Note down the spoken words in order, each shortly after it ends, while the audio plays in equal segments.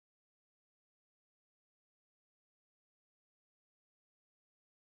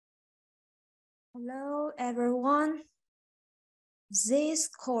Hello, everyone. This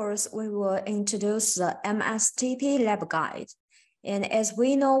course, we will introduce the MSTP lab guide. And as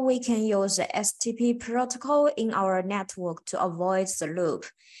we know, we can use the STP protocol in our network to avoid the loop.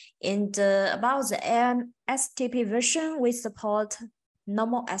 And about the MSTP version, we support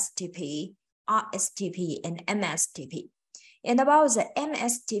normal STP, RSTP, and MSTP. And about the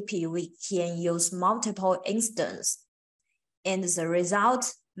MSTP, we can use multiple instances. And the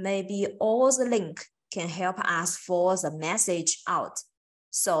result may be all the link can help us for the message out.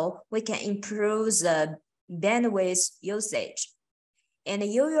 So we can improve the bandwidth usage. And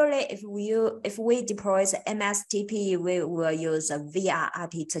usually if we deploy the MSTP, we will use a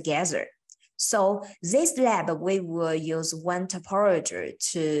VRRP together. So this lab, we will use one topology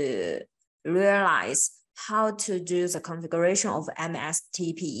to realize how to do the configuration of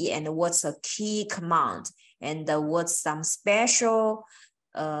MSTP and what's the key command and what's some special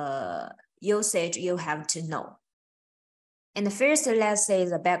usage you have to know. And first, let's say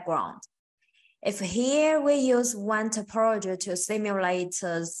the background. If here we use one topology to simulate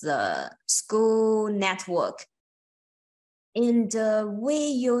the school network, and we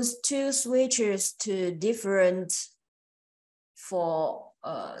use two switches to different for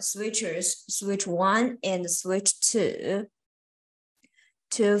switches, switch 1 and switch 2,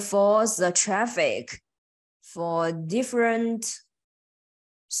 to force the traffic for different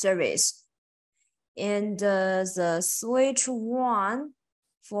service. And the switch 1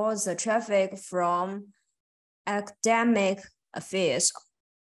 for the traffic from academic affairs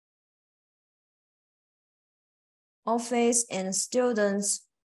office and students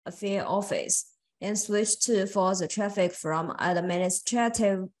affairs office, and switch 2 for the traffic from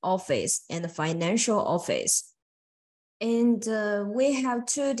administrative office and financial office. And we have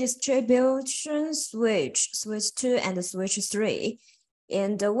two distribution switch 2 and switch 3.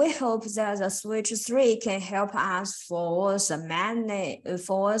 And we hope that the switch 3 can help us for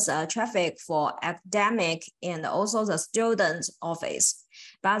the traffic for academic and also the student office.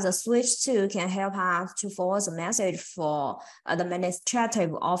 But the switch 2 can help us to forward the message for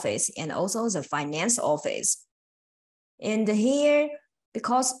administrative office and also the finance office. And here,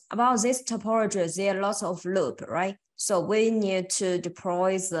 because about this topology, there are lots of loop, right? So we need to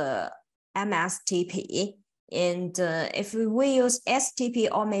deploy the MSTP. And if we use STP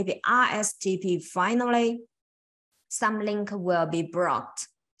or maybe RSTP, finally, some link will be blocked.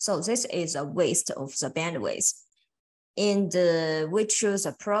 So this is a waste of the bandwidth. And we choose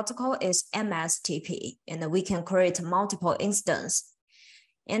a protocol is MSTP, and we can create multiple instances.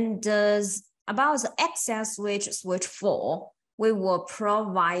 And about the access switch 4, we will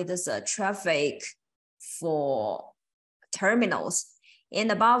provide the traffic for terminals. And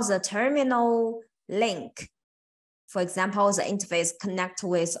about the terminal link, for example, the interface connect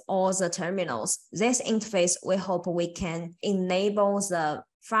with all the terminals. This interface, we hope we can enable the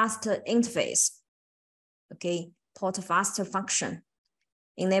faster interface, okay, port faster function,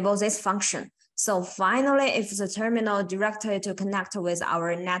 enable this function. So finally, if the terminal directly to connect with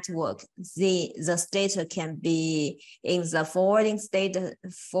our network, the state can be in the forwarding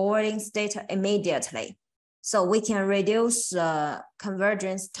state immediately. So we can reduce the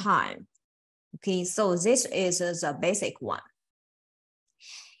convergence time. Okay, so this is the basic one.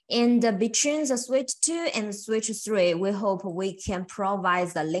 And between the switch 2 and switch 3, we hope we can provide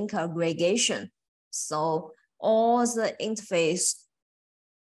the link aggregation. So all the interface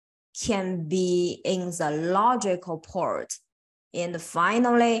can be in the logical port. And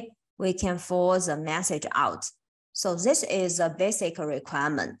finally, we can forward the message out. So this is a basic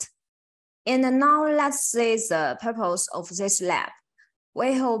requirement. And now let's see the purpose of this lab.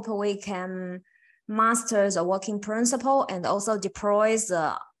 We hope we can master the working principle and also deploy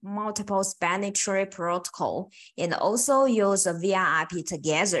the multiple spanning tree protocol and also use the VRRP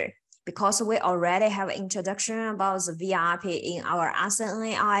together, because we already have introduction about the VRRP in our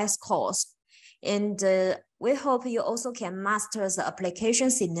RCNP course. And we hope you also can master the application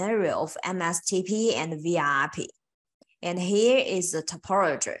scenario of MSTP and VRRP. And here is the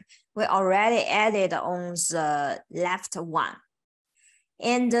topology. We already added on the left one.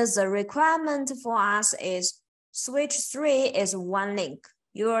 And the requirement for us is switch 3 is one link,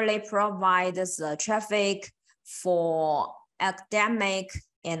 usually provides the traffic for academic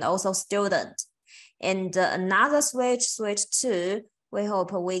and also student. And another switch 2, we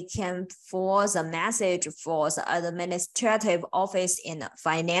hope we can forward the message for the administrative office and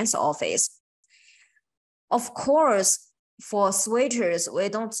finance office. Of course, for switches, we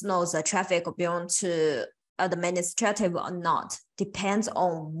don't know the traffic belong to administrative or not, depends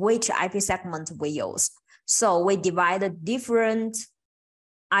on which IP segment we use. So we divide different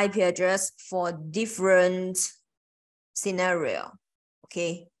IP address for different scenario.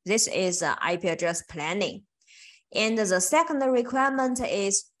 Okay, this is IP address planning. And the second requirement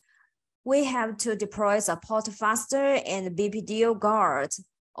is we have to deploy the port faster and BPDO guard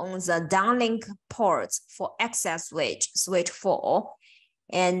on the downlink ports for access switch 4.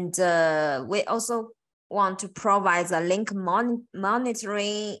 And we also want to provide the link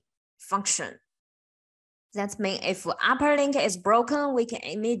monitoring function. That means if upper link is broken, we can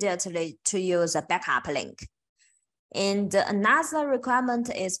immediately to use a backup link. And another requirement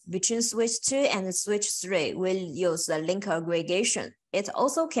is between switch 2 and switch 3, we'll use the link aggregation. It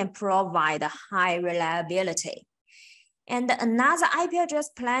also can provide high reliability. And another IP address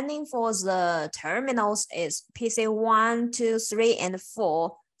planning for the terminals is PC 1, 2, 3, and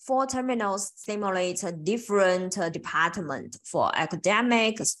 4. 4 terminals simulate a different department for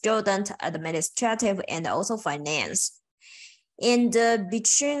academic, student, administrative, and also finance. And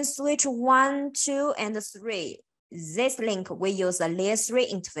between switch 1, 2, and 3, this link we use a layer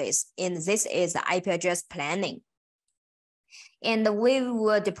 3 interface, and this is the IP address planning. And we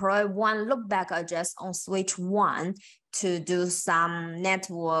will deploy one loopback address on switch 1 to do some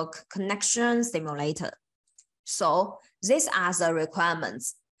network connection simulator. So these are the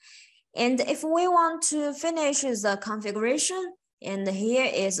requirements. And if we want to finish the configuration, and here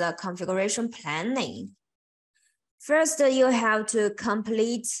is a configuration planning. First, you have to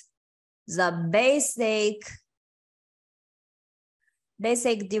complete the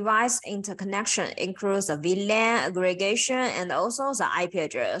basic device interconnection, includes the VLAN aggregation and also the IP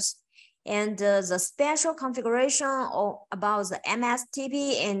address. And the special configuration about the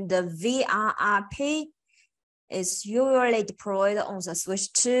MSTP and the VRRP is usually deployed on the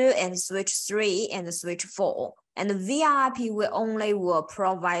switch 2 and switch 3 and switch 4. And the VRRP will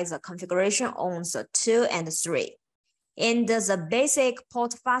provide the configuration on the 2 and 3. In the basic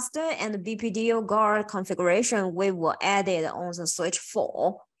port faster and BPDO guard configuration, we will add it on the switch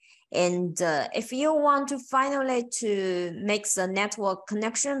 4. And if you want to finally to make the network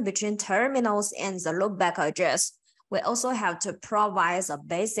connection between terminals and the loopback address, we also have to provide a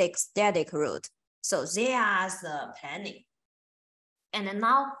basic static route. So there are the planning. And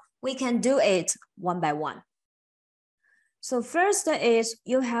now we can do it one by one. So first is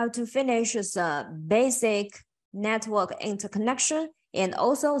you have to finish the basic network interconnection and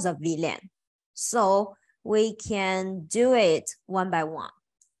also the VLAN. So we can do it one by one.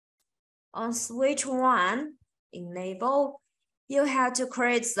 On switch 1, enable, you have to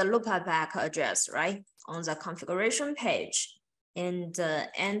create the loopback address, right? On the configuration page, and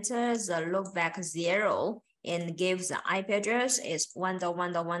enter the loopback 0 and give the IP address is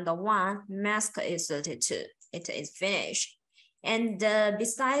 1.1.1.1, mask is 32. It is finished. And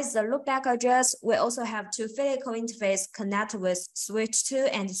besides the loopback address, we also have two physical interface connect with switch 2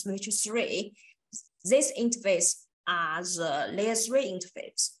 and switch 3. This interface are the layer 3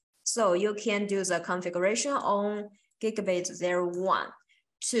 interface. So you can do the configuration on gigabit 01.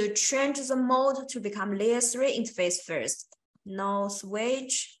 To change the mode to become layer 3 interface first, no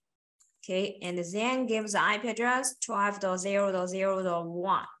switch, okay, and then give the IP address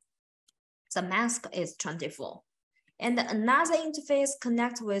 12.0.0.1. The mask is 24. And another interface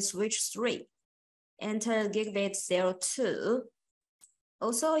connect with switch 3. Enter gigabit 02.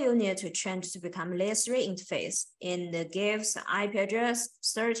 Also, you need to change to become layer 3 interface and gives IP address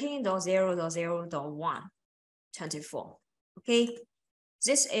 13.0.0.1, 24. Okay,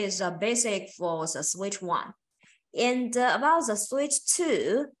 this is a basic for the switch 1. And about the switch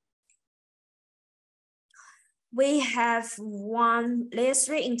 2, we have one layer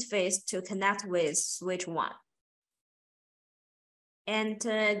 3 interface to connect with switch 1.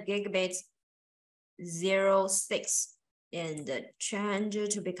 Enter gigabit 06 and change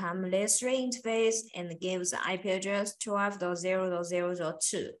to become layer 3 interface and gives the IP address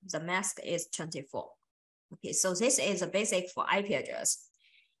 12.0.0.2. The mask is 24. Okay, so this is a basic for IP address.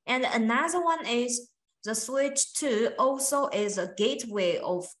 And another one is the switch 2 also is a gateway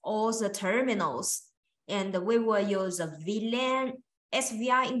of all the terminals. And we will use a VLAN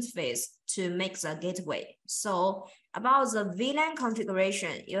SVI interface to make the gateway. So about the VLAN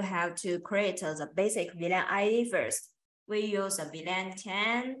configuration, you have to create the basic VLAN ID first. We use a VLAN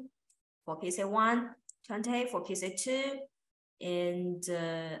 10 for PC 1, 20 for PC 2, and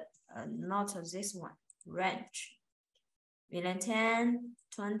not this one, range. VLAN 10,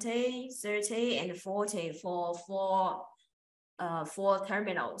 20, 30, and 40 for four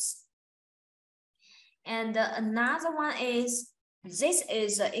terminals. And another one is, this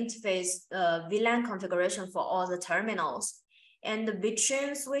is the interface VLAN configuration for all the terminals. And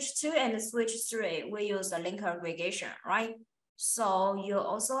between switch 2 and switch 3, we use a link aggregation, right? So you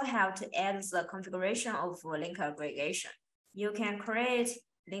also have to add the configuration of link aggregation. You can create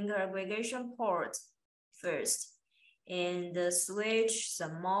link aggregation port first and switch the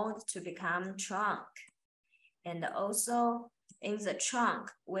mode to become trunk. And also in the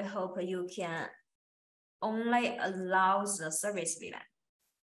trunk, we hope you can only allow the service VLAN.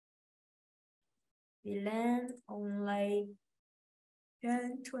 VLAN only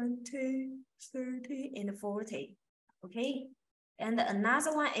 10, 20, 30, and 40. Okay. And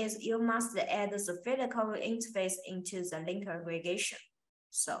another one is you must add the physical interface into the link aggregation.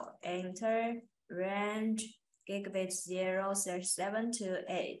 So enter range gigabit 0/7 to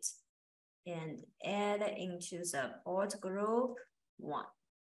 8 and add into the port group 1.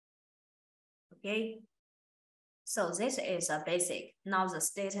 Okay. So this is a basic. Now the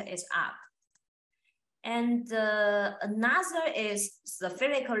state is up. And another is the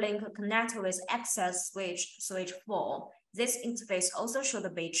physical link connect with access switch 4. This interface also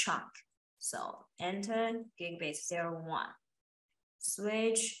should be trunk. So enter gigabit 01.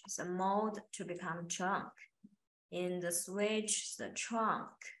 Switch the mode to become trunk. In the switch the trunk.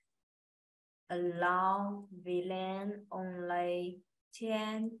 Allow VLAN only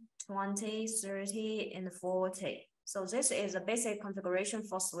 10, 20, 30, and 40. So this is a basic configuration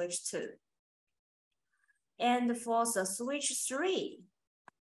for switch 2. And for the switch 3,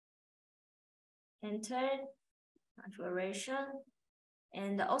 enter configuration,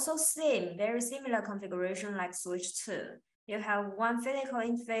 and also same, very similar configuration like switch 2. You have one physical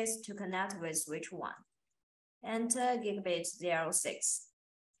interface to connect with switch 1. Enter gigabit 06.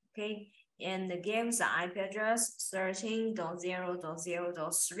 Okay, and give the IP address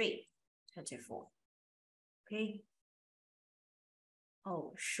 13.0.0.3, 34. Okay.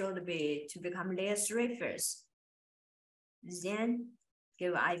 Oh, should be to become layer 3 first. Then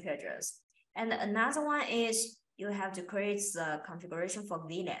give IP address. And another one is you have to create the configuration for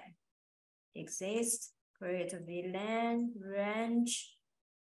VLAN. Exist, create a VLAN, range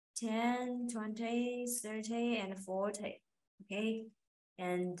 10, 20, 30, and 40. Okay.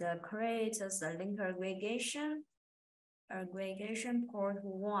 And create the link aggregation port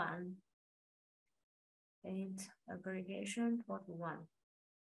 1. And aggregation port 1.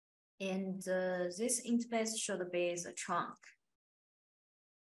 And this interface should be the trunk,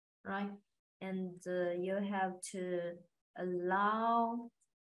 right? And you have to allow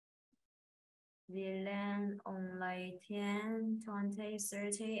VLAN only 10, 20,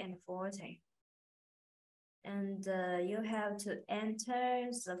 30, and 40. And you have to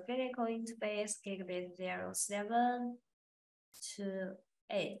enter the physical interface gigabit 07 to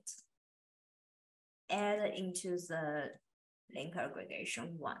 8. Add into the link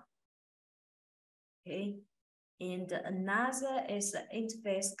aggregation 1. Okay, and another is the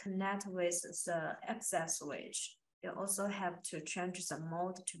interface connect with the access switch. You also have to change the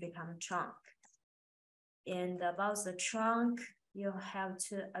mode to become trunk. And about the trunk, you have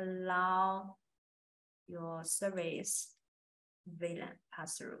to allow your service VLAN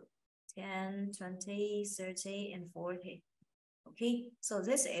pass through 10, 20, 30, and 40. Okay, so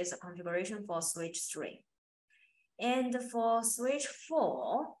this is a configuration for switch 3. And for switch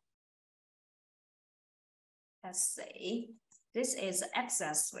 4, let's say this is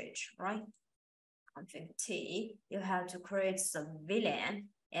access switch, right? Config T, you have to create the VLAN,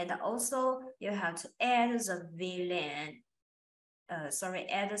 and also you have to add the VLAN, add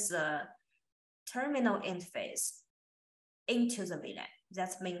the terminal interface into the VLAN.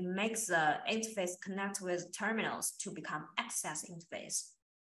 That makes the interface connect with terminals to become access interface.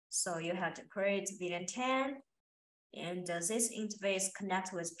 So you have to create VLAN 10, and this interface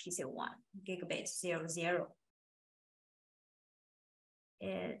connect with PC1, gigabit 00.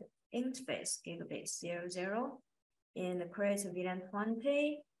 And interface gigabit 00, and create VLAN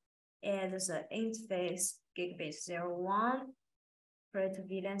 20, and the interface gigabit 01, create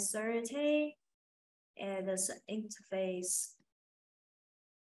VLAN 30, and the interface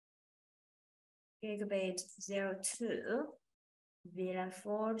gigabit 02, VLAN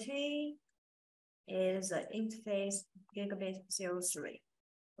 40, is the interface gigabit 03.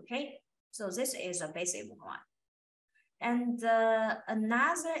 Okay, so this is a basic one. And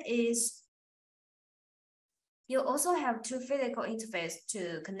another is you also have two physical interface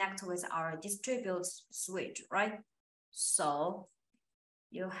to connect with our distributed switch, right? So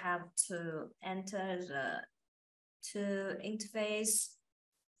you have to enter the two interface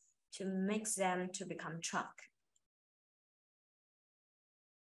to mix them to become trunk.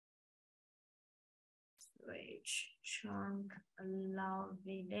 Switch trunk allow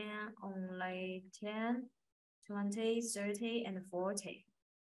VLAN only 10, 20, 30, and 40.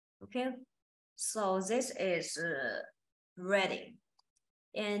 Okay, so this is ready.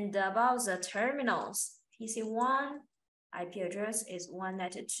 And about the terminals, PC1 IP address is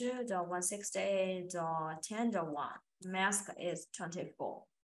 192.168.10.1. Mask is 24.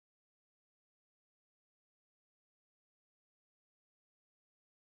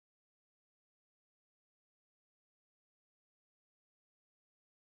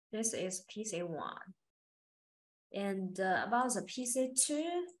 This is PC1. And about the PC2,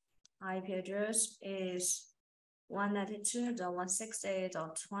 IP address is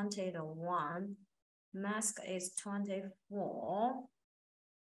 192.168.20.1. Mask is 24.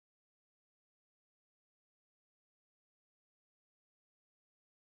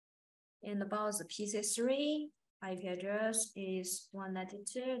 And about the PC3, IP address is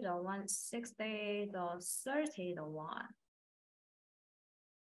 192.168.30.1.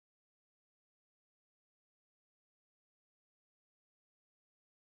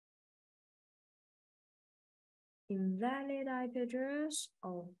 Invalid IP address.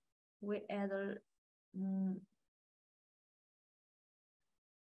 Oh, we add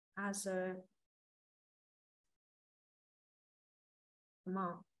other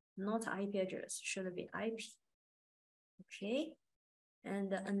amount, not IP address, should be IP. Okay,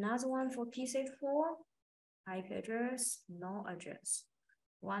 and another one for PC4, IP address, no address,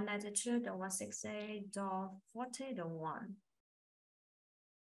 192.168.40.1.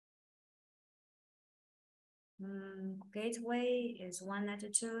 Gateway is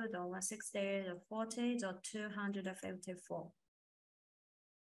 192.168.40.254.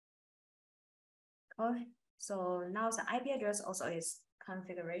 Okay, so now the IP address also is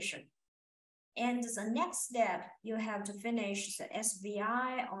configuration. And the next step, you have to finish the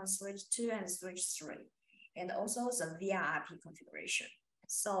SVI on switch 2 and switch 3, and also the VRRP configuration.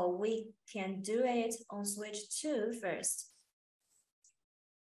 So we can do it on switch 2 first.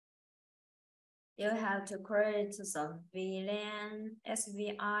 You have to create the VLAN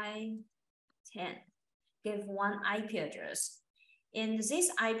SVI 10, give one IP address. In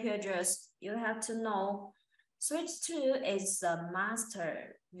this IP address, you have to know switch 2 is the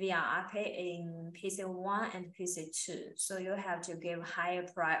master VRRP in PC1 and PC2. So you have to give higher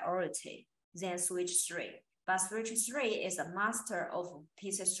priority than switch 3. But switch 3 is a master of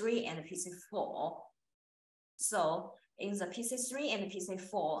PC3 and PC4. So in the PC3 and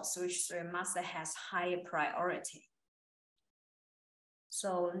PC4, switch 3 master has higher priority.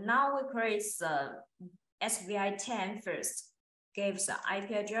 So now we create the SVI 10 first. Gives the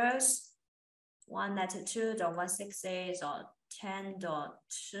IP address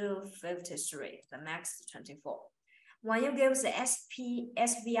 192.168.10.253, the max 24. When you give the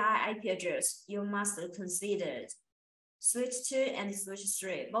SVI IP address, you must consider switch 2 and switch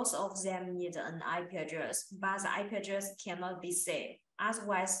 3. Both of them need an IP address, but the IP address cannot be saved.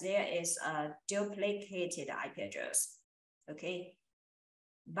 Otherwise, there is a duplicated IP address. Okay.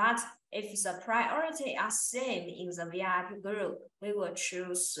 But if the priority are same in the VRRP group, we will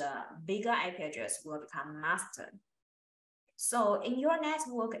choose bigger IP address will become master. So in your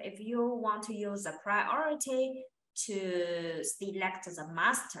network, if you want to use the priority to select the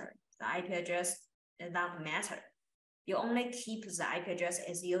master, the IP address does not matter. You only keep the IP address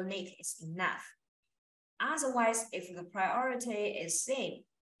as unique is enough. Otherwise, if the priority is same,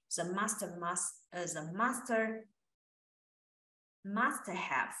 the master must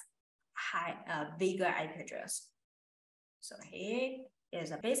have bigger IP address. So here is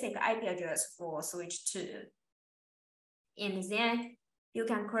a basic IP address for switch 2. And then you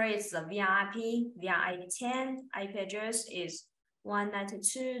can create the VRRP 10 IP address is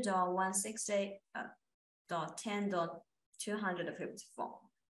 192.168.10.254.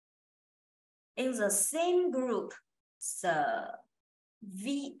 In the same group, the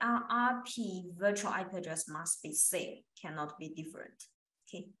VRRP virtual IP address must be same, cannot be different.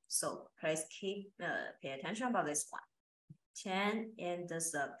 Okay, so please pay attention about this one. 10 and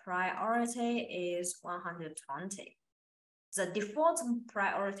the priority is 120. The default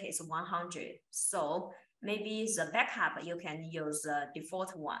priority is 100. So maybe the backup you can use the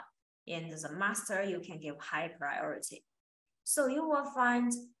default one, and the master you can give high priority. So you will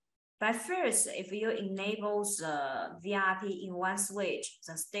find. But first, if you enable the VRRP in one switch,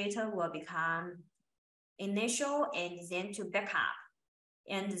 the state will become initial and then to backup.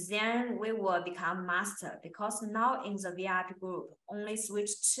 And then we will become master because now in the VRRP group, only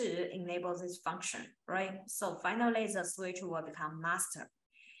switch 2 enables this function, right? So finally, the switch will become master.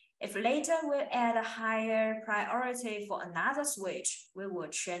 If later we add a higher priority for another switch, we will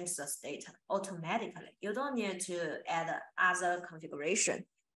change the state automatically. You don't need to add other configuration.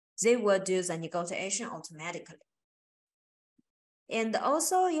 They will do the negotiation automatically. And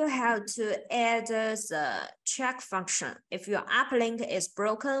also you have to add the check function. If your uplink is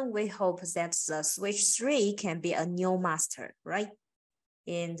broken, we hope that the switch 3 can be a new master, right?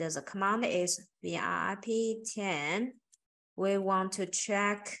 And the command is VRRP 10. We want to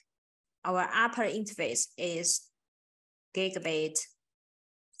check our upper interface is gigabit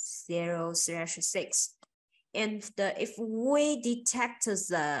 0/6. And if we detect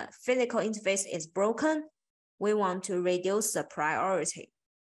the physical interface is broken, we want to reduce the priority.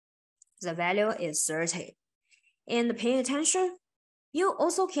 The value is 30. And pay attention, you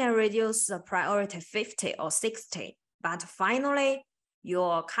also can reduce the priority 50 or 60, but finally,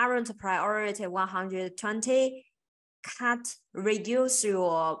 your current priority 120 reduce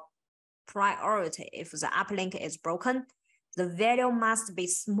your priority if the uplink is broken. The value must be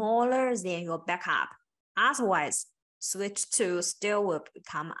smaller than your backup. Otherwise, switch 2 still will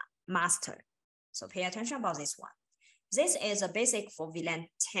become master. So pay attention about this one. This is a basic for VLAN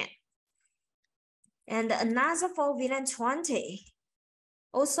 10. And another for VLAN 20.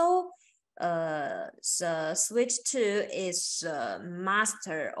 Also, the switch 2 is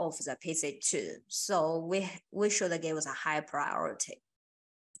master of the PC2. So we should give us a high priority.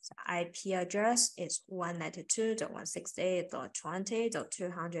 The IP address is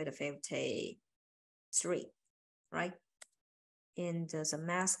 192.168.20.253, right? And the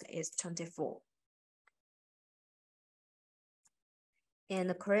mask is 24.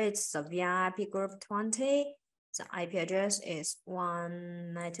 And creates the VRRP group 20. The IP address is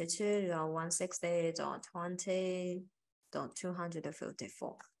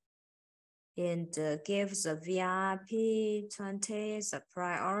 192.168.20.254. And gives the VRRP 20 the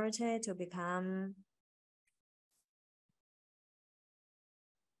priority to become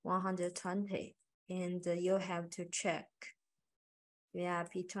 120. And you have to check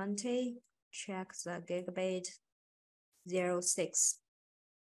VRRP 20, check the gigabit 0/6.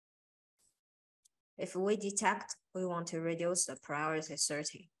 If we detect, we want to reduce the priority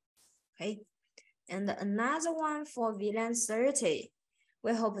 30, okay? And another one for VLAN 30,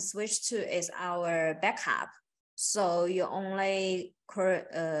 we hope switch 2 is our backup. So you only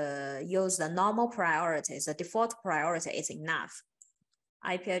use the normal priorities. The default priority is enough.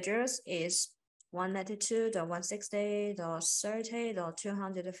 IP address is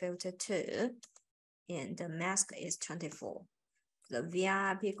 192.168.30.252, and the mask is 24. The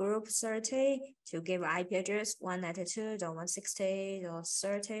VRRP group 30 to give IP address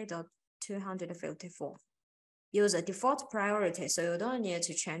 192.168.30.254. Use a default priority, so you don't need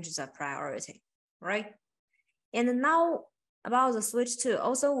to change the priority, right? And now about the switch 2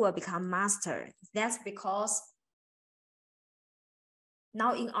 also will become master. That's because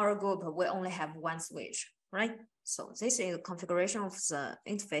now in our group, we only have one switch, right? So this is the configuration of the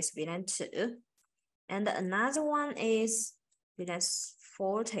interface VLAN 2. And another one is VLAN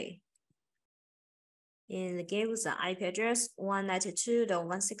 40. It gives the IP address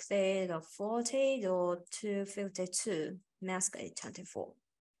 192.168.40.252, mask is 24.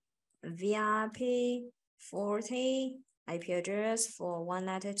 VRP 40, IP address for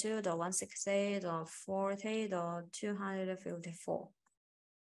 192.168.40.254.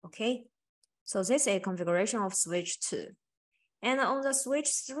 Okay, so this is a configuration of switch 2. And on the switch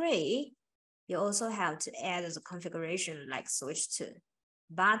 3, you also have to add the configuration like switch 2.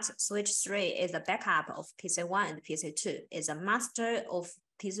 But switch 3 is a backup of PC1 and PC2. It's a master of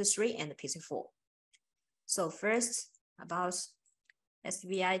PC3 and PC4. So first, about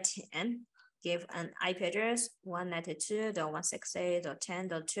SVI 10, give an IP address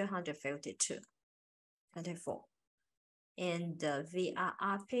 192.168.10.252, 24. And the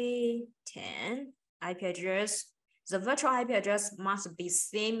VRRP 10 IP address, the virtual IP address must be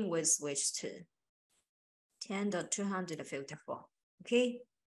same with switch 2, 10.254. Okay,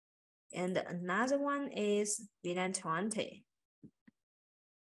 and another one is VLAN 20,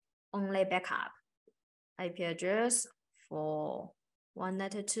 only backup. IP address for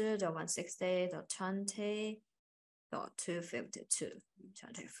 192.168.20.252,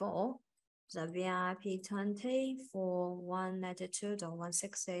 24. The VRP 20 for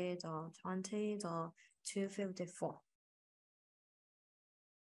 192.168.20.254.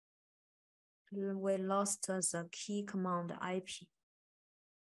 We lost the key command IP.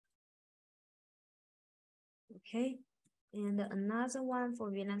 Okay, and another one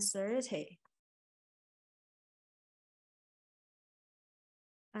for VLAN 30.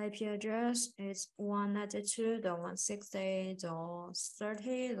 IP address is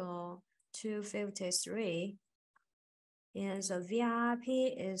 192.168.30.253, and the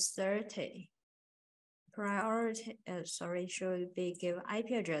VRP is 30. Priority, should be give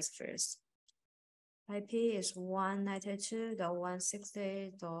IP address first. IP is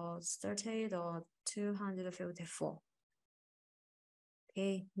 192.168.30.254.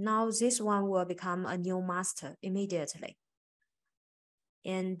 Okay, now this one will become a new master immediately.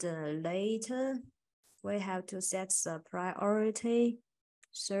 And later, we have to set the priority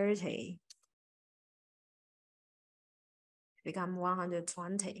 30. Become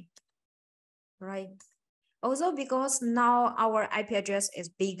 120, right? Also, because now our IP address is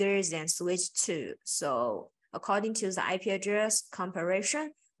bigger than switch 2, so according to the IP address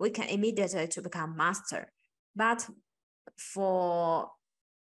comparison, we can immediately to become master. But for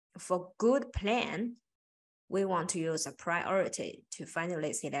good plan, we want to use a priority to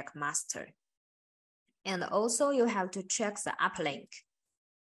finally select master. And also you have to check the uplink.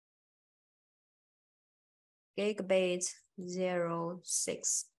 Gigabit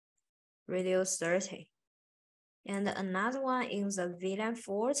 06, radius 30. And another one in the VLAN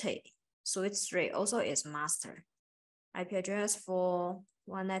 40, switch 3 also is master. IP address for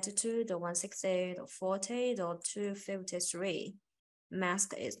 192.168.40.253,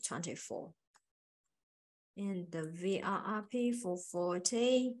 mask is 24. And the VRRP for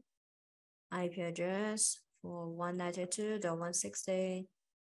 40, IP address for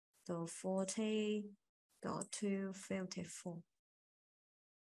 192.168.40.254.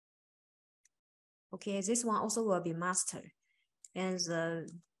 Okay, this one also will be master. And the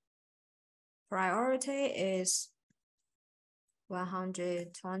priority is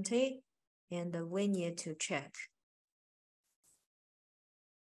 120, and we need to check.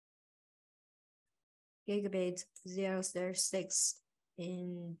 Gigabit 036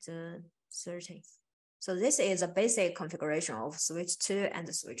 in the 30. So this is a basic configuration of switch 2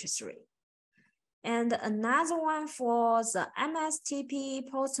 and switch 3. And another one for the MSTP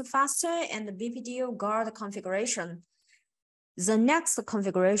post faster and the BPDU guard configuration. The next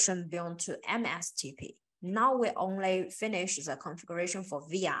configuration belongs to MSTP. Now we only finish the configuration for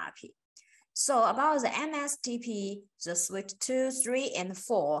VRRP. So about the MSTP, the switch 2, 3, and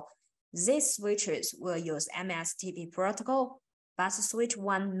 4, these switches will use MSTP protocol, but switch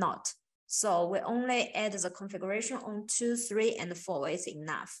 1 not. So we only add the configuration on 2, 3, and 4 is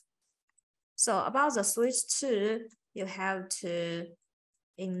enough. So about the switch 2, you have to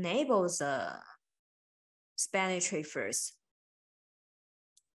enable the spanner tree first.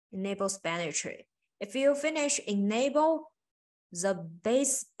 Enable spanner tree. If you finish enable, the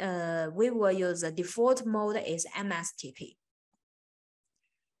base, we will use the default mode is MSTP.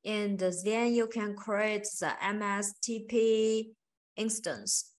 And then you can create the MSTP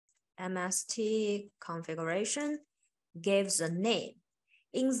instance. MST configuration gives the name.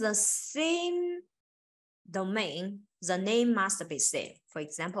 In the same domain, the name must be same. For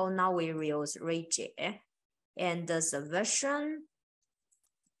example, now we use Ruijie, and the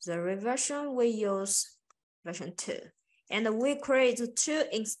reversion we use version 2. And we create 2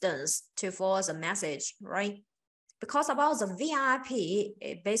 instances to forward the message, right? Because about the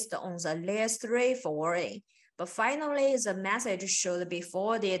VRP, based on the layer 3 forwarding, but finally the message should be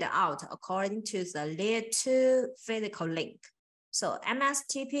forwarded out according to the layer 2 physical link. So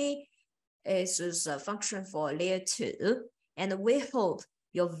MSTP is the function for layer 2, and we hope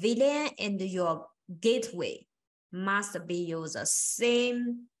your VLAN and your gateway must be use the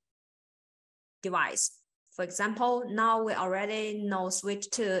same device. For example, now we already know switch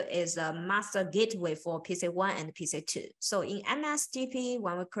 2 is a master gateway for PC1 and PC2. So in MSTP,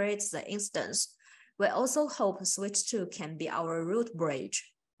 when we create the instance, we also hope switch 2 can be our root bridge,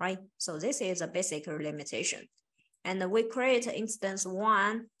 right? So this is a basic limitation. And we create instance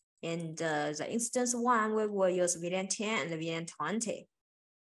 1, and the instance 1, we will use VLAN 10 and VLAN 20.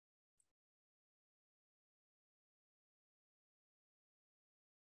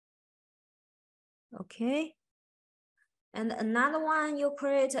 Okay. And another one, you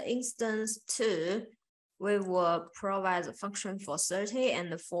create instance 2, we will provide the function for 30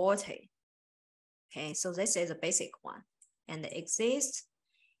 and 40. Okay, so this is a basic one and exists.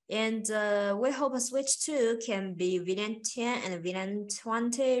 And we hope switch 2 can be VLAN 10 and VLAN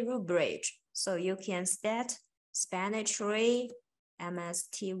 20 root bridge. So you can set spanner tree,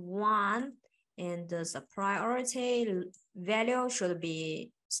 MST1, and the priority value should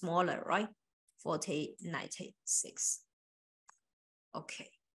be smaller, right? 4096. Okay,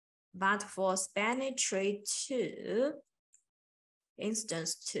 but for spanner tree 2,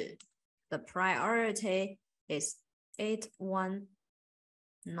 instance 2, the priority is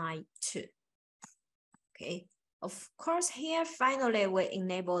 8192. Okay, of course, here finally we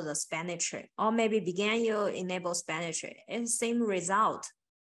enable the spanner tree, or maybe begin you enable spanner tree. It's same result.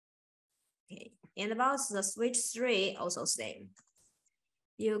 Okay, and about the switch 3, also same.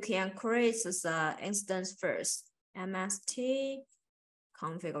 you can create the instance first, MST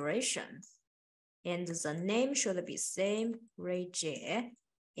configuration. And the name should be same, Ruijie,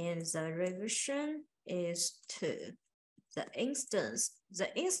 and the revision is 2. The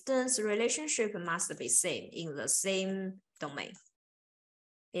instance relationship must be same in the same domain.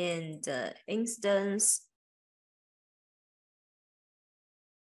 And the instance,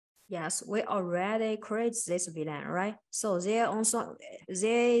 yes, we already create this VLAN, right? So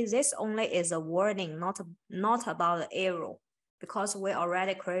this only is a warning, not about the arrow, because we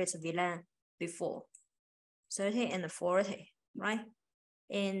already created VLAN before, 30 and 40, right?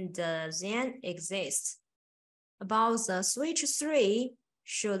 And then exists. About the switch 3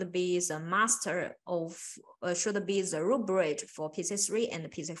 should be the master of, should be the root bridge for PC3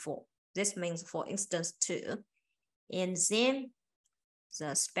 and PC4. This means for instance 2. And then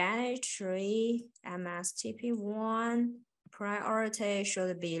the Spanish tree MSTP1 priority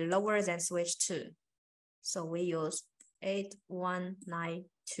should be lower than switch 2. So we use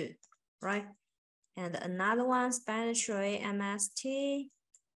 8192, right? And another one, Spanish tree MST2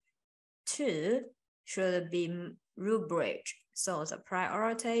 should be root bridge. So the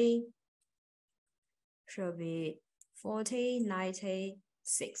priority should be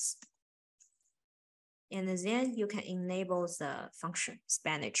 4096. And then you can enable the function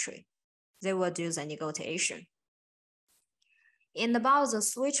Spanish tree. They will do the negotiation. And about the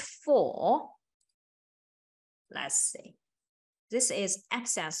switch 4, let's see. This is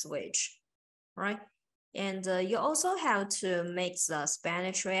access switch, right? And you also have to make the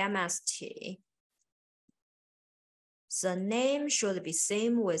Spanish tree MST. The name should be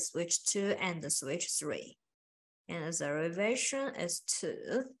same with switch 2 and the switch 3. And the revision is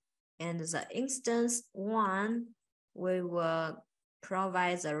 2. And the instance 1, we will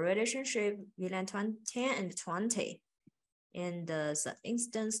provide the relationship VLAN 10 and 20. And the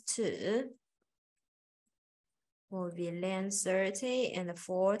instance 2 will be VLAN 30 and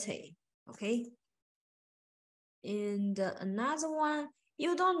 40. Okay. And another one,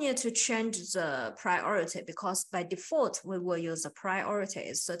 you don't need to change the priority because by default, we will use the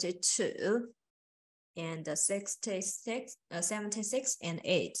priority 32 and 66, 76 and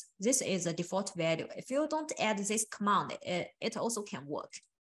 8. This is the default value. If you don't add this command, it also can work.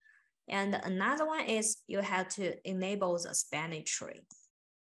 And another one is you have to enable the Spanish tree.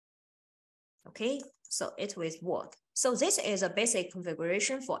 Okay, so it will work. So this is a basic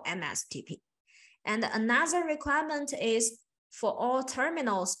configuration for MSTP. And another requirement is for all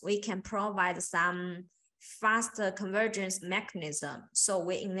terminals, we can provide some faster convergence mechanism. So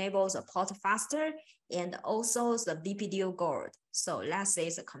we enable the port faster and also the BPDO guard. So let's say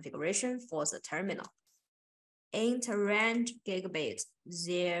the configuration for the terminal. Inter-range gigabit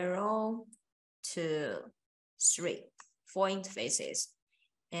 0 to 3, 4 interfaces.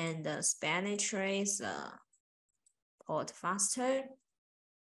 And the Spanish tree is port faster.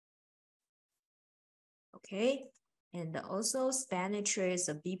 Okay, and also Spanish tree is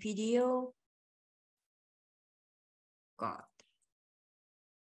a BPDO guard.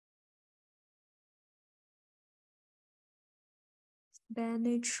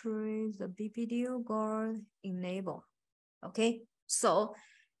 Spanish tree, the BPDO guard enable. Okay, so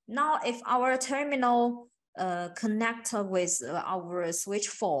now if our terminal connect with our switch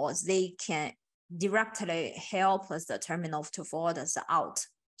 4, they can directly help the terminal to forward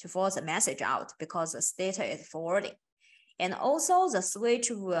the message out because the data is forwarding. And also the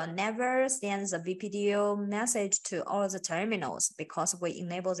switch will never send the BPDO message to all the terminals because we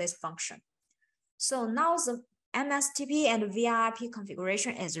enable this function. So now the MSTP and VRRP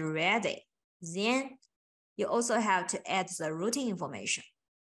configuration is ready. Then you also have to add the routing information.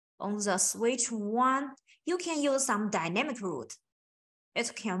 On the switch 1, you can use some dynamic route.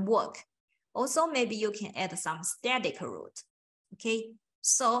 It can work. Also, maybe you can add some static route. Okay,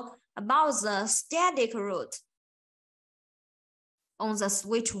 so about the static route on the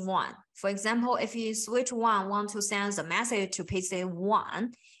switch 1, for example, if you switch 1 want to send the message to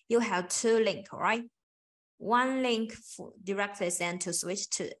PC1, you have 2 links, right? One link directly sent to switch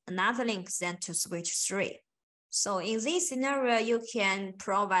 2, another link sent to switch 3. So in this scenario, you can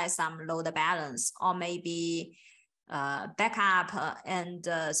provide some load balance or maybe backup and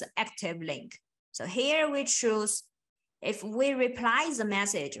the active link. So here we choose, if we reply the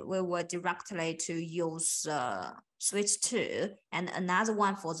message, we will directly to use switch 2 and another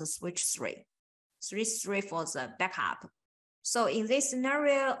one for the switch 3. Switch 3 for the backup. So in this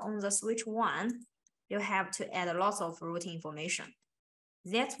scenario on the switch 1, you have to add a lot of routing information.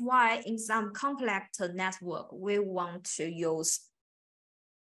 That's why in some complex network, we want to use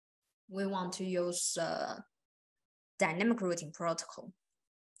dynamic routing protocol.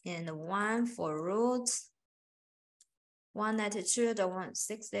 and 1 for root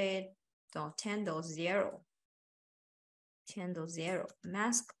 192.168.10.0. 10.0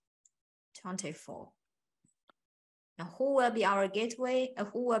 mask 24. And who will be our gateway?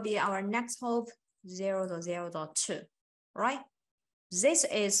 Who will be our next hop? 0.0.2, right? This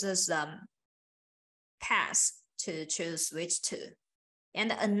is the path to switch to.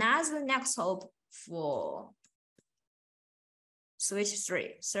 And another next hop for switch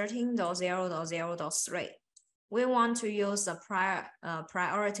 3, 13.0.0.3. We want to use the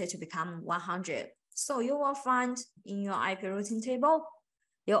priority to become 100. So you will find in your IP routing table,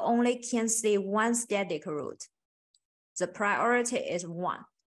 you only can see one static root. The priority is 1.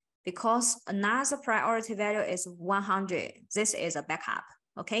 Because another priority value is 100. This is a backup,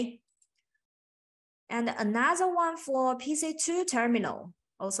 okay? And another one for PC2 terminal,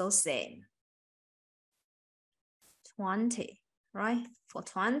 also same. 20, right? For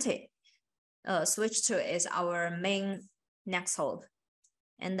 20, switch 2 is our main next hop.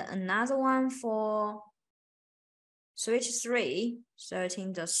 And another one for switch 3,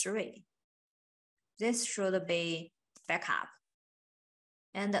 13.3. This should be backup.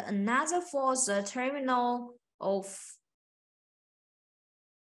 And another for the terminal of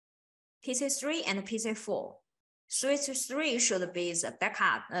PC3 and PC4. Switch 3 should be the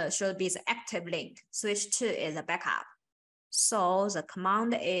backup, should be the active link. Switch 2 is a backup. So the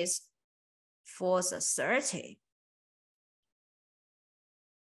command is for the 30.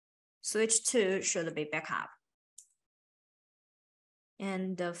 Switch 2 should be backup.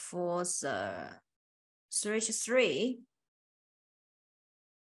 And for the switch 3,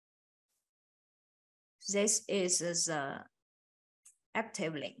 this is the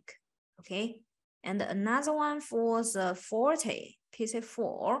active link, okay? And another one for the 40,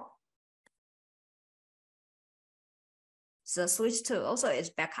 PC4, the switch 2 also is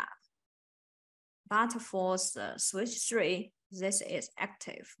backup. But for the switch 3, this is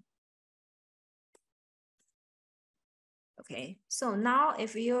active. Okay, so now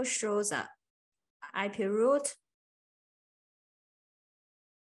if you show the IP root,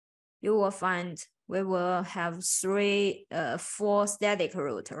 you will find we will have 4 static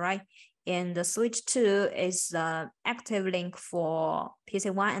root, right? And the switch 2 is the active link for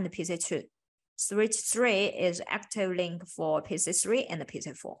PC1 and PC2. Switch 3 is active link for PC3 and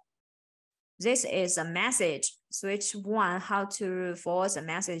PC4. This is a message. Switch 1, how to forward the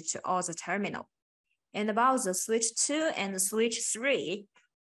message to all the terminal. And about the switch 2 and switch 3,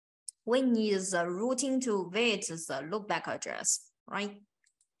 we need the routing to wait the loopback address, right?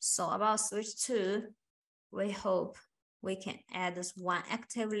 So about switch 2, we hope we can add this one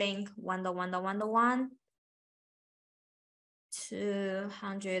active link 1.1.1.1 to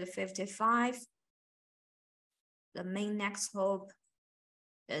 155. The main next hop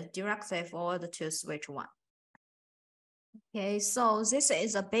is directly forward to switch 1. Okay, so this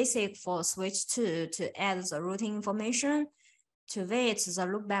is a basic for switch 2 to add the routing information to wait the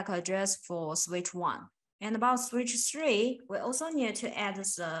loopback address for switch 1. And about switch 3, we also need to add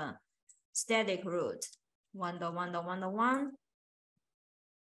the static root 1.1.1.1.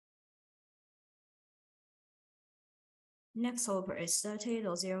 Next hop is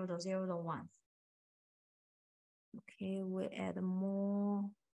 30.0.0.1. Okay, we add more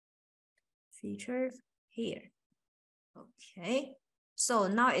features here. Okay, so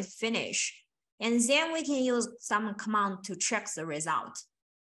now it's finished. And then we can use some command to check the result.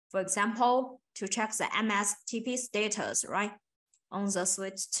 For example, to check the MSTP status, right? On the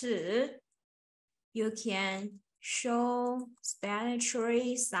switch 2, you can show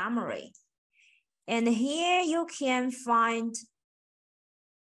statutory summary. And here you can find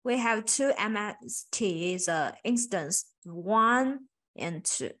we have 2 MSTs, instance 1 and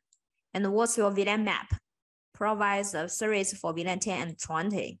 2. And what's your VLAN map? Provides a series for VLAN 10 and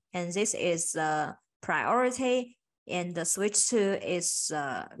 20. And this is the priority, and the switch 2 is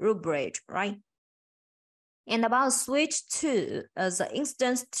root bridge, right? And about switch 2, the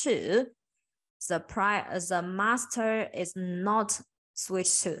instance 2, the master is not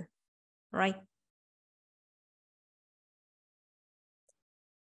switch 2, right?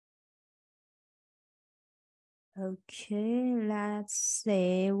 Okay, let's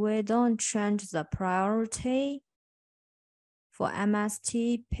say we don't change the priority for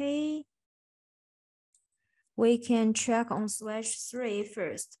MSTP. We can check on switch 3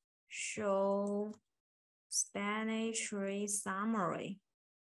 first. Show Spanish tree summary.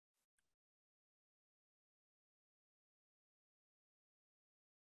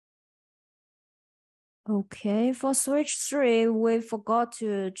 Okay, for switch 3, we forgot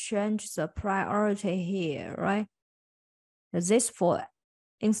to change the priority here, right? This for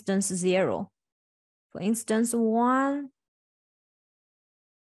instance 0. For instance 1,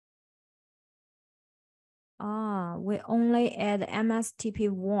 we only add MSTP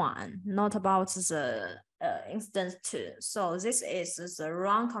 1, not about the instance 2. So this is the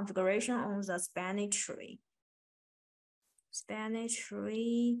wrong configuration on the Spanish tree. Spanish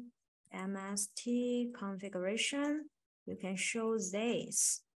tree MST configuration, you can show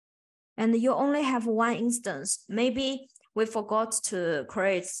this. And you only have one instance. Maybe we forgot to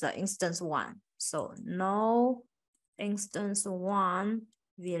create the instance 1. So no instance 1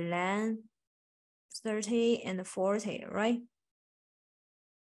 VLAN 30 and 40, right?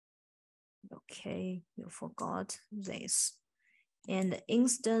 Okay, you forgot this. And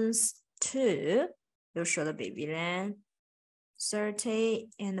instance 2, you should be VLAN 30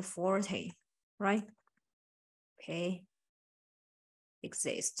 and 40, right? Okay,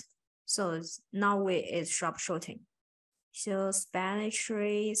 exist. So now it's sharpshooting. So Spanish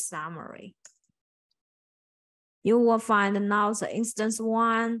tree summary. You will find now the instance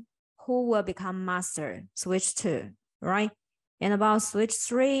 1 who will become master, switch 2, right? And about switch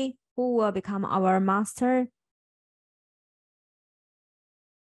 3, who will become our master?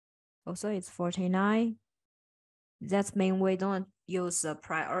 Also, it's 49. That means we don't use the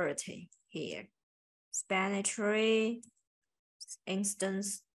priority here. Spanish tree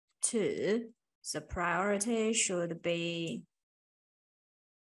instance 2, the priority should be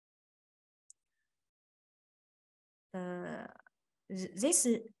this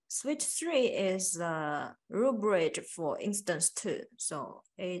switch 3 is the rule bridge for instance 2. So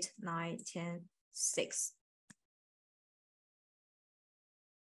 8, 9, 10, 6.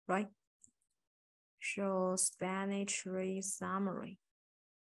 Right? Show Spanish tree summary.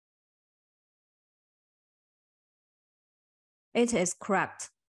 It is correct,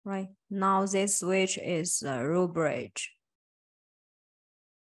 right? Now this switch is the rule bridge.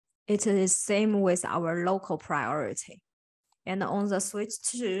 It is same with our local priority. And on the switch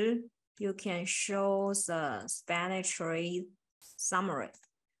 2, you can show the Spanish tree summary.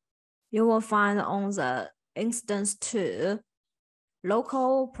 You will find on the instance 2,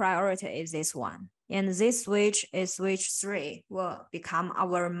 local priority is this one. And this switch is switch 3 will become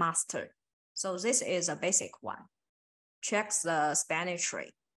our master. So this is a basic one. Check the Spanish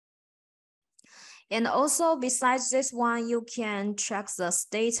tree. And also besides this one, you can check the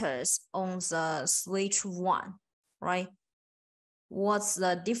status on the switch 1, right? What's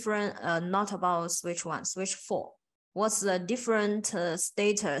the different, not about switch 1, switch 4. What's the different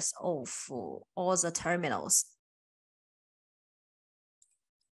status of all the terminals?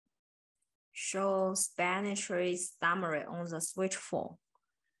 Show Spanish tree summary on the switch 4.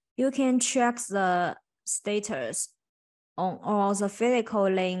 You can check the status on all the physical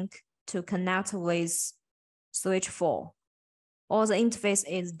link to connect with switch 4. All the interface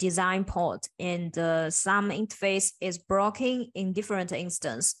is design port and some interface is blocking in different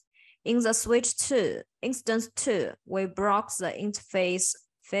instance. In the switch 2, instance 2, we block the interface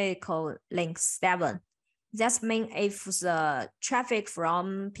physical link 7. That means if the traffic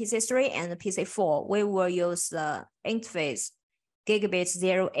from PC3 and PC4, we will use the interface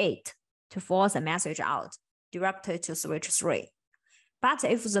gigabit 08 to force a message out directed to switch 3. But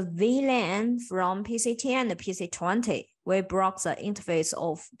if the VLAN from PC10 and PC20, we block the interface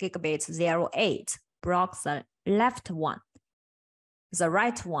of gigabit 08, block the left one. The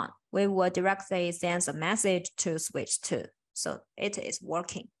right one, we will directly send a message to switch 2. So it is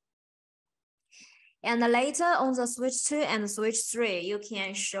working. And later on the switch 2 and switch 3, you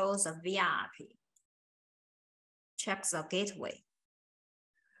can show the VRRP. Check the gateway.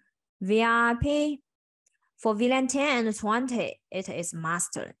 VRRP, for VLAN 10 and 20, it is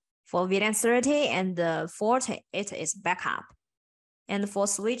master. For VLAN 30 and 40, it is backup. And for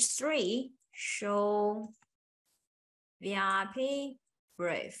switch 3, show VRRP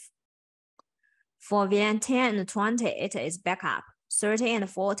brief. For VLAN 10 and 20, it is backup. 30 and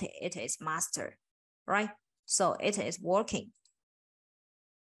 40, it is master. Right? So it is working.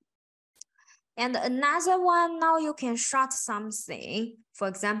 And another one, now you can shut something. For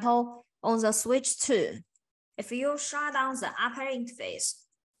example, on the switch 2, if you shut down the upper interface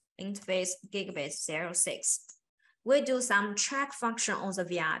gigabit 06, we do some check function on the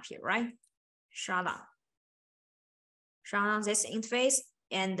VRRP, right? Shut down this interface,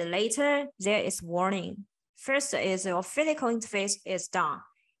 and later there is warning. First is your physical interface is down,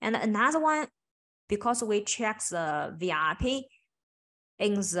 and another one, because we check the VRRP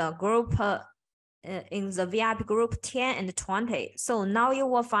in the group VRRP group 10 and 20. So now you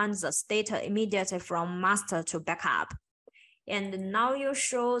will find the state immediately from master to backup. And now you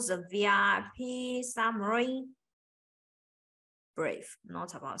show the VRRP summary brief,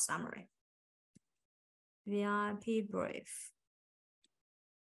 not about summary. VRRP brief.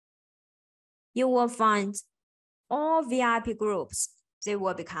 You will find all VRRP groups, they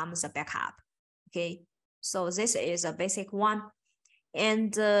will become the backup. Okay, so this is a basic one.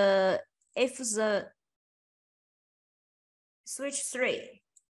 And if the switch 3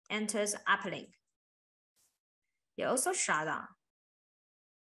 enters uplink, you also shut down.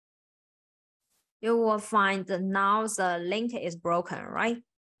 You will find that now the link is broken, right?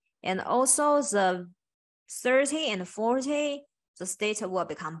 And also the 30 and 40, the state will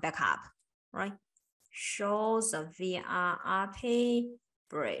become backup, right? Show the VRRP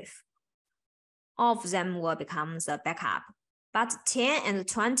brief. All of them will become the backup, but 10 and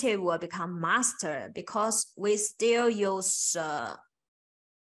 20 will become master because we still use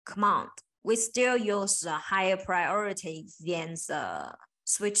command. We still use the higher priority than the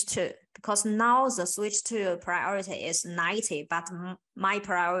switch 2 because now the switch 2 priority is 90, but my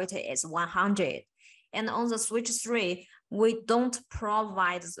priority is 100. And on the switch 3, we don't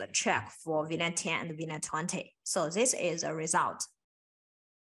provide the check for VLAN 10 and VLAN 20. So this is a result.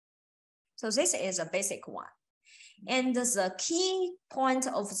 So this is a basic one. And the key point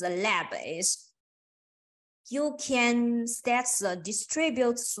of the lab is you can set the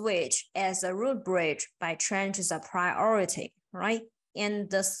distribute switch as a root bridge by changing the priority, right?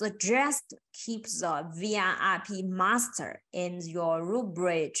 And suggest keep the VRRP master in your root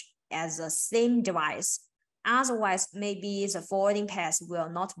bridge as the same device. Otherwise, maybe the forwarding path will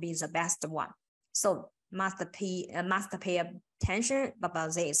not be the best one. So must pay attention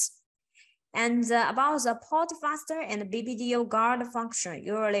about this. And about the port faster and BBDO guard function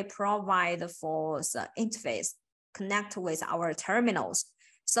usually provide for the interface connect with our terminals.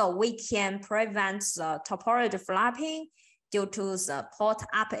 So we can prevent the topology flapping due to the port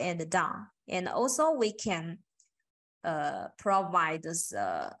up and down. And also we can provide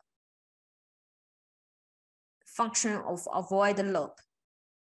the function of avoid loop.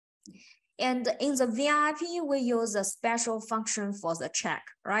 And in the VRRP, we use a special function for the check,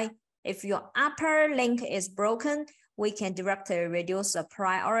 right? If your upper link is broken, we can directly reduce the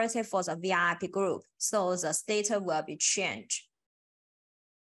priority for the VRRP group, so the state will be changed.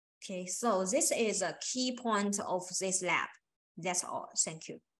 Okay, so this is a key point of this lab. That's all. Thank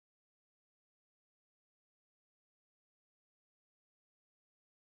you.